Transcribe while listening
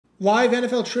Live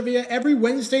NFL trivia every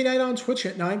Wednesday night on Twitch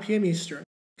at 9 p.m. Eastern.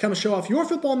 Come show off your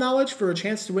football knowledge for a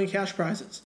chance to win cash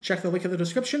prizes. Check the link in the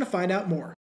description to find out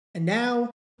more. And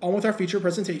now, on with our feature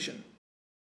presentation.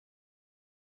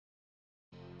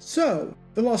 So,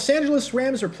 the Los Angeles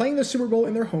Rams are playing the Super Bowl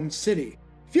in their home city.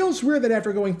 Feels weird that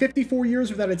after going 54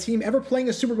 years without a team ever playing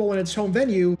a Super Bowl in its home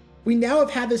venue, we now have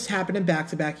had this happen in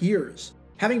back-to-back years.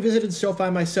 Having visited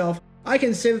SoFi myself, I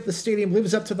can say that the stadium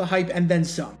lives up to the hype and then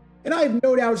some. And I have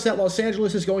no doubts that Los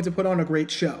Angeles is going to put on a great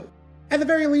show. At the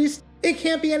very least, it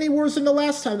can't be any worse than the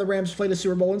last time the Rams played a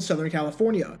Super Bowl in Southern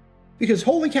California. Because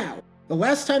holy cow, the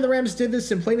last time the Rams did this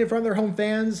and played in front of their home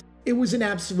fans, it was an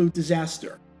absolute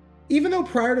disaster. Even though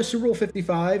prior to Super Bowl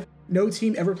 55, no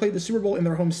team ever played the Super Bowl in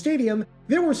their home stadium,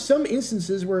 there were some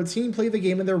instances where a team played the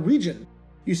game in their region.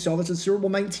 You saw this at Super Bowl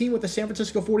 19 with the San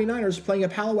Francisco 49ers playing at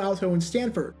Palo Alto and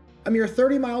Stanford, a mere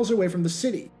 30 miles away from the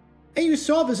city. And you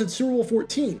saw this at Super Bowl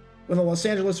 14, when the Los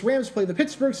Angeles Rams played the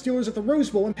Pittsburgh Steelers at the Rose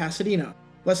Bowl in Pasadena,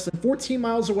 less than 14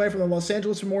 miles away from the Los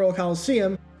Angeles Memorial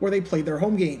Coliseum, where they played their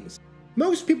home games.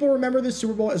 Most people remember this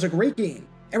Super Bowl as a great game,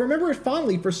 and remember it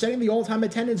fondly for setting the all-time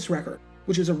attendance record,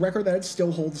 which is a record that it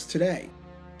still holds today.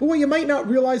 But what you might not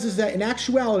realize is that in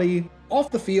actuality,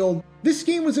 off the field, this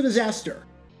game was a disaster.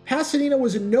 Pasadena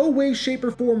was in no way, shape,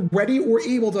 or form ready or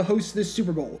able to host this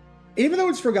Super Bowl. Even though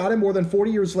it's forgotten more than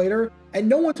 40 years later, and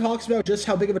no one talks about just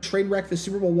how big of a train wreck the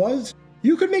Super Bowl was,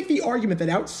 you could make the argument that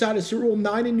outside of Super Bowl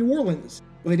IX in New Orleans,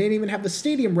 where they didn't even have the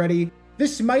stadium ready,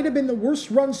 this might have been the worst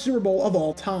run Super Bowl of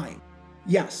all time.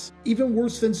 Yes, even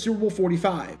worse than Super Bowl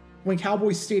 45, when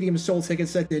Cowboys Stadium sold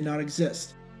tickets that did not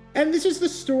exist. And this is the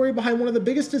story behind one of the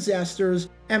biggest disasters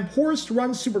and poorest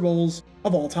run Super Bowls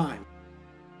of all time.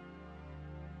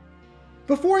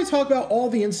 Before I talk about all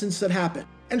the incidents that happened,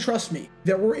 and trust me,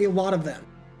 there were a lot of them,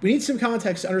 we need some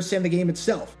context to understand the game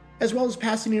itself, as well as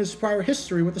Pasadena's prior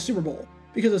history with the Super Bowl,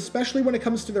 because especially when it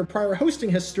comes to their prior hosting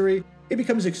history, it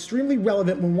becomes extremely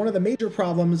relevant when one of the major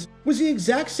problems was the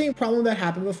exact same problem that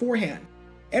happened beforehand.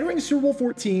 Entering Super Bowl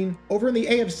XIV, over in the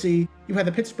AFC, you had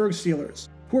the Pittsburgh Steelers,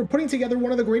 who were putting together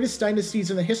one of the greatest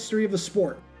dynasties in the history of the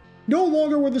sport. No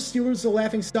longer were the Steelers the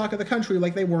laughingstock of the country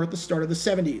like they were at the start of the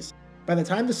 70s. By the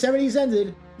time the 70s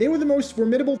ended, they were the most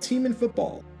formidable team in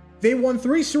football. They won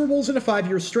 3 Super Bowls in a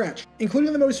 5-year stretch,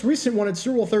 including the most recent one at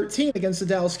Super Bowl XIII against the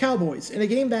Dallas Cowboys, in a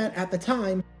game that, at the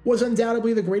time, was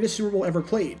undoubtedly the greatest Super Bowl ever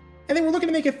played. And they were looking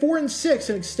to make it 4-6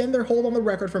 and extend their hold on the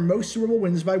record for most Super Bowl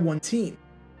wins by one team.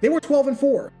 They were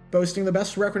 12-4, boasting the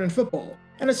best record in football,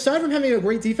 and aside from having a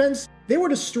great defense, they were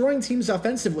destroying teams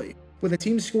offensively, with the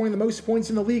team scoring the most points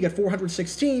in the league at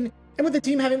 416, and with the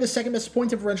team having the second best point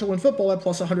differential in football at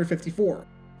plus 154,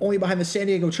 only behind the San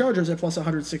Diego Chargers at plus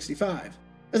 165.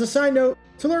 As a side note,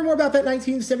 to learn more about that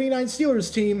 1979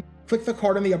 Steelers team, click the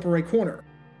card in the upper right corner.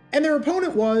 And their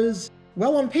opponent was,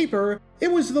 well, on paper,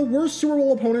 it was the worst Super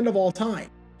Bowl opponent of all time,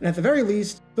 and at the very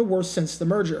least, the worst since the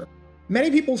merger. Many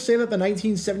people say that the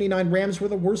 1979 Rams were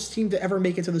the worst team to ever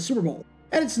make it to the Super Bowl,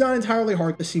 and it's not entirely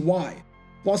hard to see why.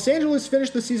 Los Angeles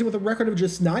finished the season with a record of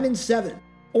just 9-7,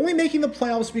 only making the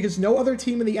playoffs because no other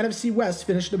team in the NFC West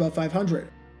finished above 500.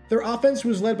 Their offense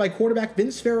was led by quarterback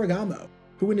Vince Ferragamo,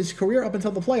 who in his career up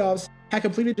until the playoffs had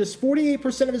completed just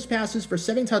 48% of his passes for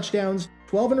 7 touchdowns,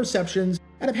 12 interceptions,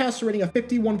 and a passer rating of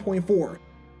 51.4.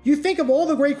 You think of all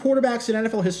the great quarterbacks in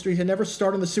NFL history to never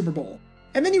start in the Super Bowl,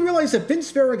 and then you realize that Vince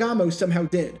Ferragamo somehow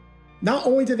did. Not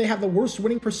only did they have the worst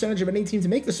winning percentage of any team to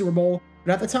make the Super Bowl,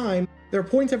 but at the time, their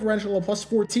point differential of plus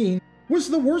 14 was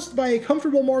the worst by a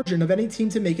comfortable margin of any team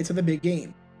to make it to the big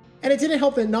game. And it didn't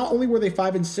help that not only were they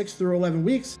 5-6 through 11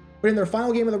 weeks, but in their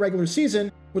final game of the regular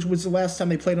season, which was the last time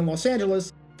they played in Los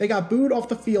Angeles, they got booed off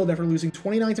the field after losing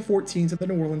 29-14 to the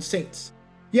New Orleans Saints.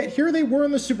 Yet here they were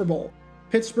in the Super Bowl.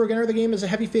 Pittsburgh entered the game as a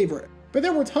heavy favorite, but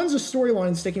there were tons of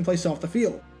storylines taking place off the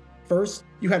field. First,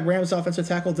 you had Rams offensive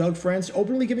tackle Doug France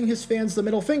openly giving his fans the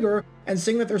middle finger and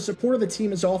saying that their support of the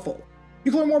team is awful.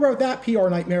 You can learn more about that PR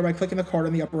nightmare by clicking the card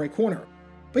in the upper right corner.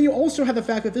 But you also had the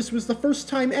fact that this was the first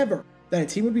time ever that a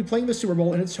team would be playing the Super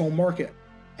Bowl in its home market.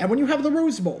 And when you have the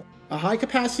Rose Bowl, a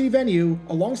high-capacity venue,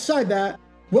 alongside that,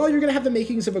 well, you're going to have the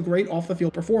makings of a great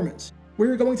off-the-field performance, where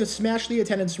you're going to smash the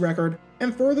attendance record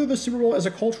and further the Super Bowl as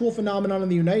a cultural phenomenon in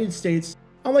the United States,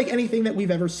 unlike anything that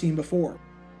we've ever seen before.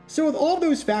 So with all of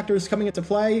those factors coming into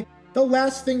play, the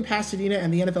last thing Pasadena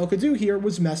and the NFL could do here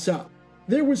was mess up.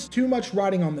 There was too much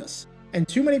riding on this, and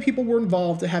too many people were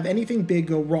involved to have anything big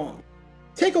go wrong.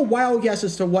 Take a wild guess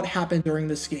as to what happened during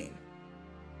this game.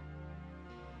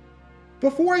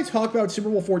 Before I talk about Super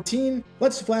Bowl XIV,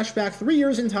 let's flash back 3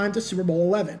 years in time to Super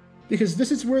Bowl XI, because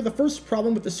this is where the first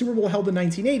problem with the Super Bowl held in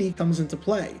 1980 comes into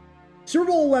play. Super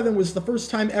Bowl XI was the first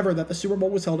time ever that the Super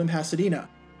Bowl was held in Pasadena.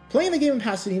 Playing the game in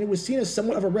Pasadena was seen as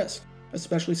somewhat of a risk,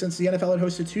 especially since the NFL had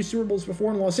hosted 2 Super Bowls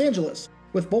before in Los Angeles,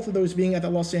 with both of those being at the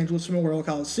Los Angeles Memorial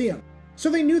Coliseum. So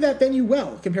they knew that venue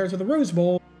well, compared to the Rose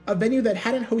Bowl, a venue that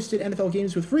hadn't hosted NFL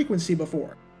games with frequency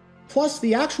before. Plus,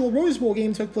 the actual Rose Bowl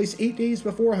game took place 8 days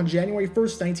before on January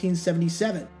 1st,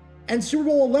 1977, and Super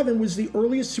Bowl XI was the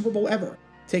earliest Super Bowl ever,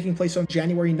 taking place on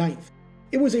January 9th.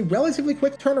 It was a relatively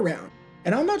quick turnaround,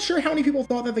 and I'm not sure how many people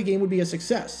thought that the game would be a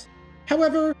success.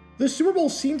 However, the Super Bowl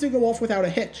seemed to go off without a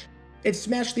hitch. It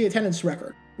smashed the attendance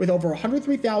record, with over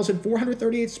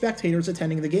 103,438 spectators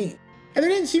attending the game, and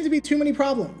there didn't seem to be too many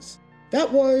problems.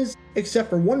 That was, except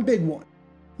for one big one.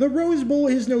 The Rose Bowl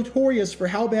is notorious for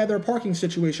how bad their parking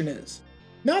situation is.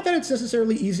 Not that it's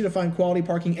necessarily easy to find quality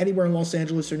parking anywhere in Los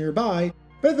Angeles or nearby,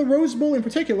 but at the Rose Bowl in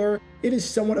particular, it is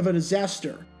somewhat of a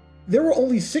disaster. There were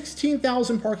only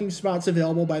 16,000 parking spots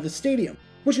available by the stadium,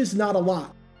 which is not a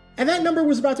lot. And that number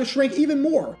was about to shrink even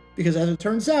more, because as it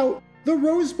turns out, the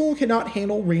Rose Bowl cannot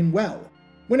handle rain well.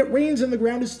 When it rains and the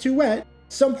ground is too wet,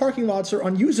 some parking lots are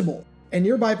unusable, and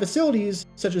nearby facilities,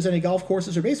 such as any golf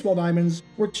courses or baseball diamonds,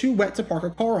 were too wet to park a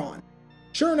car on.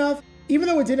 Sure enough, even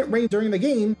though it didn't rain during the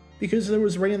game, because there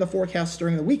was rain in the forecast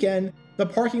during the weekend, the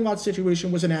parking lot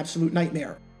situation was an absolute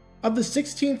nightmare. Of the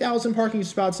 16,000 parking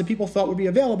spots that people thought would be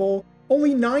available,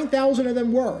 only 9,000 of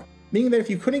them were, meaning that if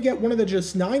you couldn't get one of the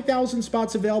just 9,000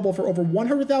 spots available for over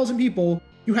 100,000 people,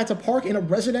 you had to park in a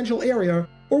residential area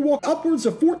or walk upwards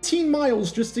of 14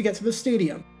 miles just to get to the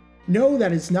stadium. No,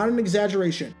 that is not an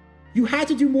exaggeration. You had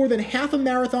to do more than half a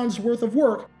marathon's worth of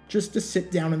work just to sit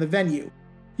down in the venue.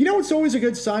 You know, it's always a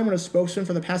good sign when a spokesman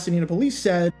for the Pasadena police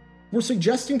said, "We're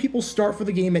suggesting people start for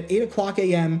the game at 8 o'clock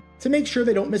a.m. to make sure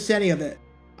they don't miss any of it.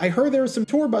 I heard there are some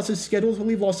tour buses scheduled to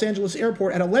leave Los Angeles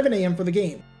Airport at 11 a.m. for the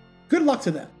game. Good luck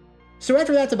to them." So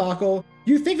after that debacle,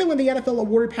 you'd think that when the NFL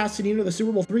awarded Pasadena the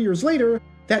Super Bowl 3 years later,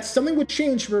 that something would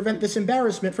change to prevent this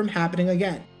embarrassment from happening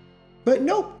again. But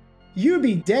nope, you'd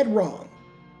be dead wrong.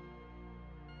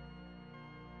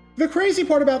 The crazy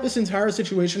part about this entire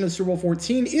situation in Super Bowl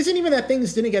XIV isn't even that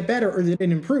things didn't get better or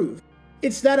didn't improve.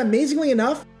 It's that, amazingly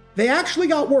enough, they actually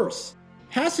got worse.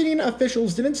 Pasadena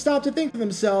officials didn't stop to think to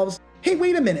themselves, hey,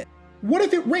 wait a minute, what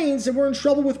if it rains and we're in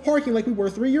trouble with parking like we were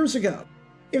 3 years ago?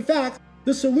 In fact,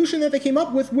 the solution that they came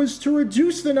up with was to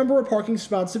reduce the number of parking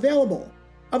spots available.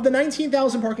 Of the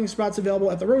 19,000 parking spots available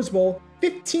at the Rose Bowl,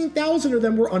 15,000 of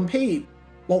them were unpaved.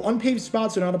 While unpaved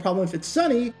spots are not a problem if it's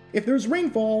sunny, if there's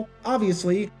rainfall,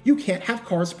 obviously, you can't have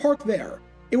cars parked there.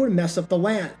 It would mess up the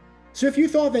land. So if you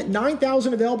thought that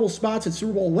 9,000 available spots at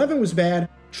Super Bowl XI was bad,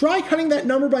 try cutting that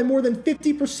number by more than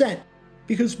 50%.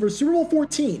 Because for Super Bowl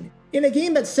XIV, in a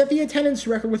game that set the attendance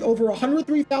record with over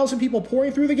 103,000 people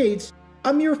pouring through the gates,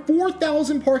 a mere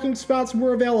 4,000 parking spots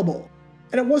were available.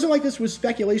 And it wasn't like this was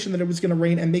speculation that it was going to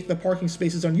rain and make the parking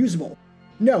spaces unusable.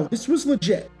 No, this was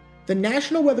legit. The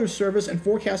National Weather Service and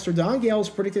forecaster Don Gales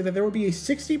predicted that there would be a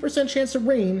 60% chance of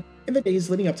rain in the days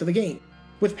leading up to the game,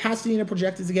 with Pasadena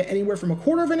projected to get anywhere from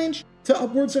 1/4 of an inch to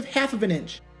upwards of 1/2 of an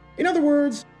inch. In other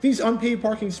words, these unpaved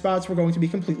parking spots were going to be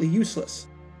completely useless.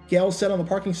 Gales said on the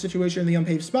parking situation in the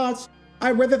unpaved spots,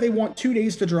 "I read that they want 2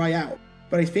 days to dry out,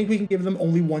 but I think we can give them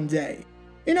only 1 day.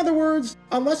 In other words,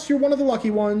 unless you're one of the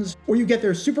lucky ones, or you get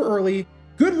there super early,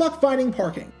 good luck finding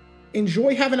parking.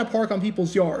 Enjoy having to park on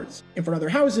people's yards, in front of their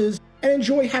houses, and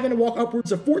enjoy having to walk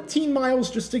upwards of 14 miles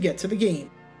just to get to the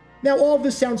game." Now, all of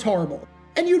this sounds horrible,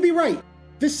 and you'd be right.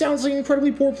 This sounds like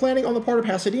incredibly poor planning on the part of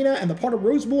Pasadena and the part of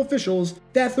Rose Bowl officials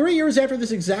that 3 years after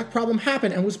this exact problem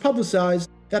happened and was publicized,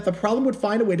 that the problem would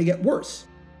find a way to get worse.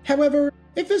 However,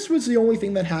 if this was the only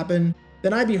thing that happened,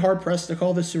 then I'd be hard-pressed to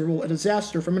call this Super Bowl a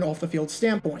disaster from an off-the-field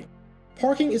standpoint.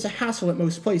 Parking is a hassle at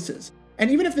most places, and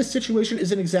even if this situation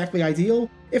isn't exactly ideal,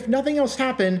 if nothing else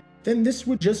happened, then this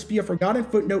would just be a forgotten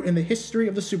footnote in the history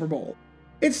of the Super Bowl.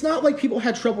 It's not like people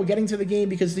had trouble getting to the game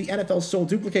because the NFL sold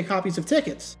duplicate copies of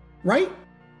tickets, right?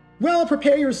 Well,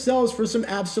 prepare yourselves for some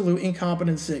absolute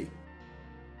incompetency.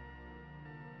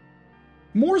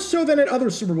 More so than at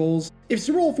other Super Bowls, if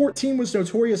Super Bowl XIV was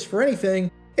notorious for anything,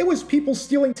 it was people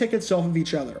stealing tickets off of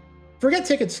each other. Forget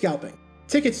ticket scalping.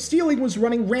 Ticket stealing was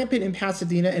running rampant in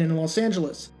Pasadena and in Los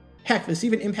Angeles. Heck, this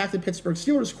even impacted Pittsburgh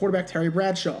Steelers quarterback Terry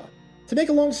Bradshaw. To make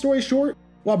a long story short,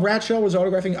 while Bradshaw was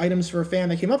autographing items for a fan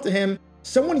that came up to him,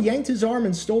 someone yanked his arm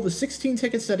and stole the 16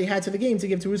 tickets that he had to the game to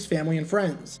give to his family and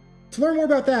friends. To learn more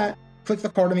about that, click the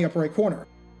card in the upper right corner.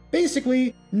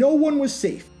 Basically, no one was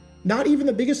safe. Not even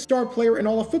the biggest star player in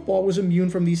all of football was immune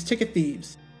from these ticket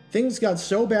thieves. Things got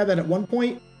so bad that at one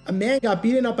point, a man got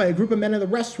beaten up by a group of men in the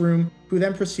restroom who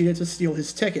then proceeded to steal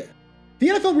his ticket. The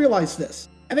NFL realized this,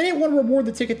 and they didn't want to reward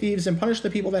the ticket thieves and punish the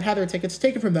people that had their tickets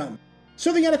taken from them.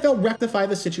 So the NFL rectified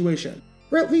the situation,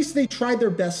 or at least they tried their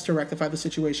best to rectify the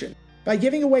situation, by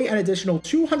giving away an additional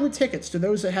 200 tickets to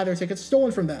those that had their tickets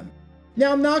stolen from them.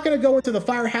 Now, I'm not going to go into the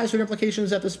fire hazard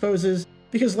implications that this poses,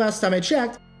 because last time I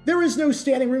checked, there is no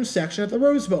standing room section at the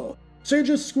Rose Bowl, so you're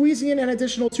just squeezing in an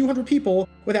additional 200 people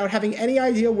without having any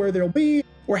idea where they'll be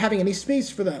or having any space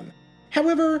for them.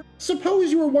 However,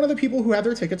 suppose you were one of the people who had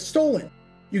their tickets stolen.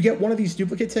 You get one of these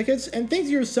duplicate tickets and think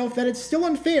to yourself that it's still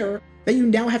unfair that you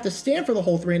now have to stand for the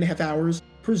whole 3.5 hours,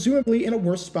 presumably in a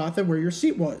worse spot than where your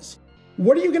seat was.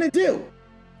 What are you going to do?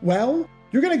 Well,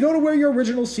 you're going to go to where your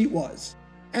original seat was.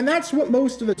 And that's what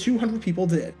most of the 200 people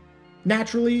did.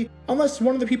 Naturally, unless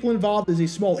one of the people involved is a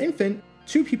small infant,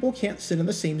 2 people can't sit in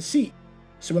the same seat.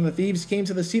 So when the thieves came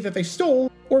to the seat that they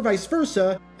stole, or vice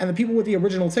versa, and the people with the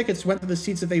original tickets went to the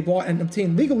seats that they bought and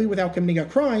obtained legally without committing a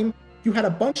crime, you had a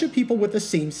bunch of people with the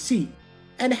same seat.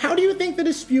 And how do you think the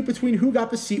dispute between who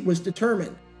got the seat was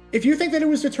determined? If you think that it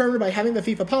was determined by having the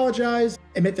thief apologize,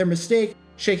 admit their mistake,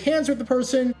 shake hands with the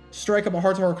person, strike up a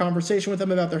heart-to-heart conversation with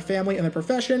them about their family and their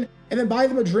profession, and then buy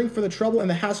them a drink for the trouble and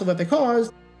the hassle that they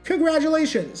caused,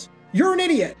 congratulations, you're an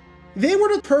idiot. They were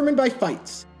determined by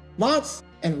fights. Lots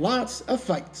and lots of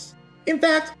fights. In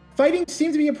fact, fighting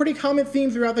seemed to be a pretty common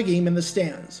theme throughout the game in the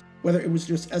stands, whether it was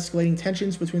just escalating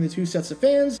tensions between the 2 sets of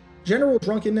fans, general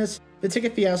drunkenness, the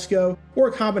ticket fiasco, or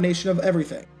a combination of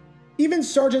everything. Even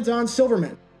Sergeant Don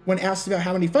Silverman, when asked about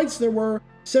how many fights there were,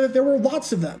 said that there were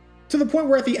lots of them, to the point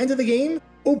where at the end of the game,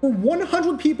 over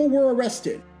 100 people were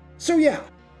arrested. So yeah,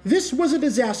 this was a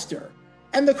disaster.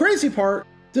 And the crazy part,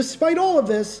 despite all of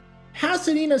this,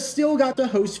 Pasadena still got to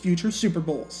host future Super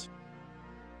Bowls.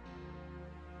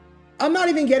 I'm not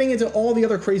even getting into all the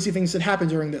other crazy things that happened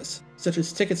during this, such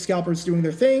as ticket scalpers doing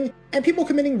their thing, and people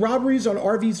committing robberies on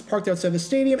RVs parked outside the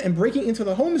stadium and breaking into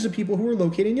the homes of people who were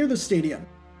located near the stadium.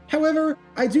 However,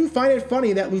 I do find it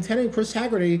funny that Lieutenant Chris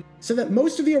Haggerty said that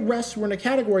most of the arrests were in a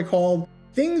category called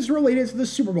things related to the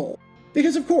Super Bowl.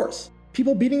 Because of course,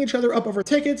 people beating each other up over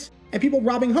tickets and people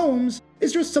robbing homes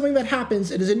is just something that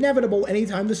happens and is inevitable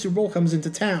anytime the Super Bowl comes into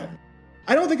town.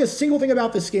 I don't think a single thing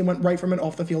about this game went right from an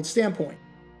off-the-field standpoint.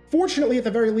 Fortunately, at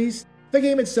the very least, the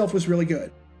game itself was really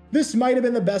good. This might have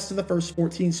been the best of the first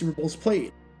 14 Super Bowls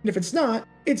played, and if it's not,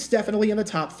 it's definitely in the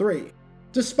top 3.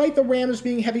 Despite the Rams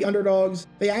being heavy underdogs,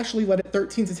 they actually led it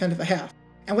 13-10 at the half,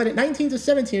 and led it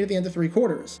 19-17 at the end of 3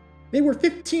 quarters. They were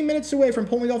 15 minutes away from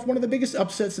pulling off one of the biggest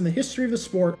upsets in the history of the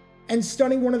sport and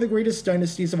stunning one of the greatest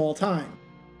dynasties of all time.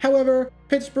 However,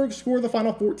 Pittsburgh scored the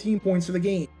final 14 points of the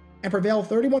game, and prevailed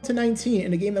 31-19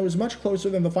 in a game that was much closer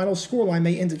than the final scoreline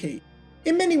may indicate.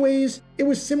 In many ways, it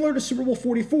was similar to Super Bowl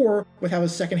 44 with how the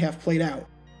second half played out.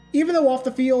 Even though off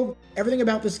the field, everything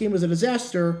about this game was a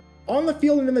disaster, on the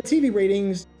field and in the TV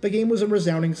ratings, the game was a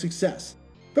resounding success.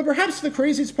 But perhaps the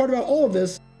craziest part about all of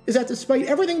this is that despite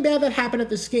everything bad that happened at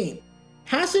this game,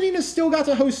 Pasadena still got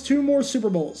to host 2 more Super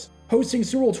Bowls, hosting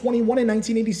Super Bowl 21 in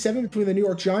 1987 between the New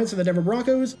York Giants and the Denver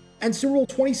Broncos, and Super Bowl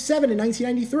 27 in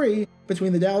 1993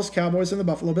 between the Dallas Cowboys and the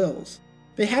Buffalo Bills.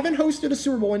 They haven't hosted a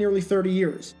Super Bowl in nearly 30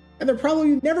 years, and they're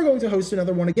probably never going to host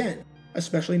another one again,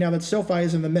 especially now that SoFi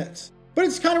is in the mix. But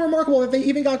it's kind of remarkable that they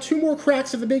even got 2 more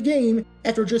cracks at the big game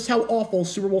after just how awful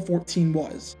Super Bowl XIV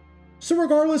was. So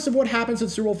regardless of what happens in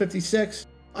Super Bowl 56,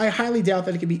 I highly doubt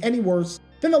that it could be any worse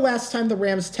than the last time the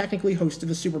Rams technically hosted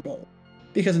the Super Bowl.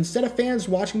 Because instead of fans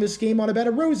watching this game on a bed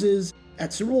of roses,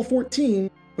 at Super Bowl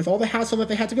XIV, with all the hassle that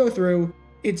they had to go through,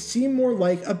 it seemed more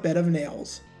like a bed of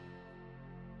nails.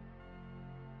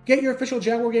 Get your official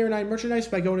Jaguar Gamer 9 merchandise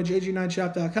by going to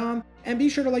jg9shop.com, and be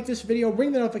sure to like this video,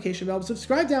 ring the notification bell,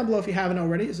 subscribe down below if you haven't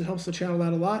already, as it helps the channel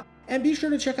out a lot, and be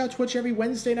sure to check out Twitch every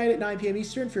Wednesday night at 9 PM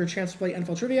Eastern for your chance to play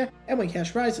NFL Trivia and win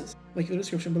cash prizes, link in the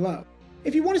description below.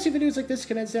 If you want to see videos like this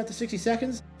condensed down to 60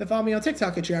 seconds, then follow me on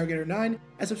TikTok at JaguarGator9,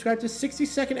 and subscribe to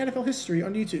 60-second NFL History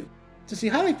on YouTube. To see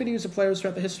highlight videos of players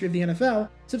throughout the history of the NFL,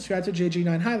 subscribe to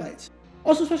JG9 Highlights.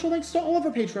 Also, special thanks to all of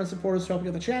our Patreon supporters for helping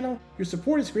out the channel. Your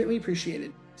support is greatly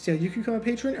appreciated. See how you can become a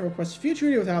patron and request future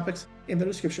video topics in the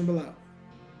description below.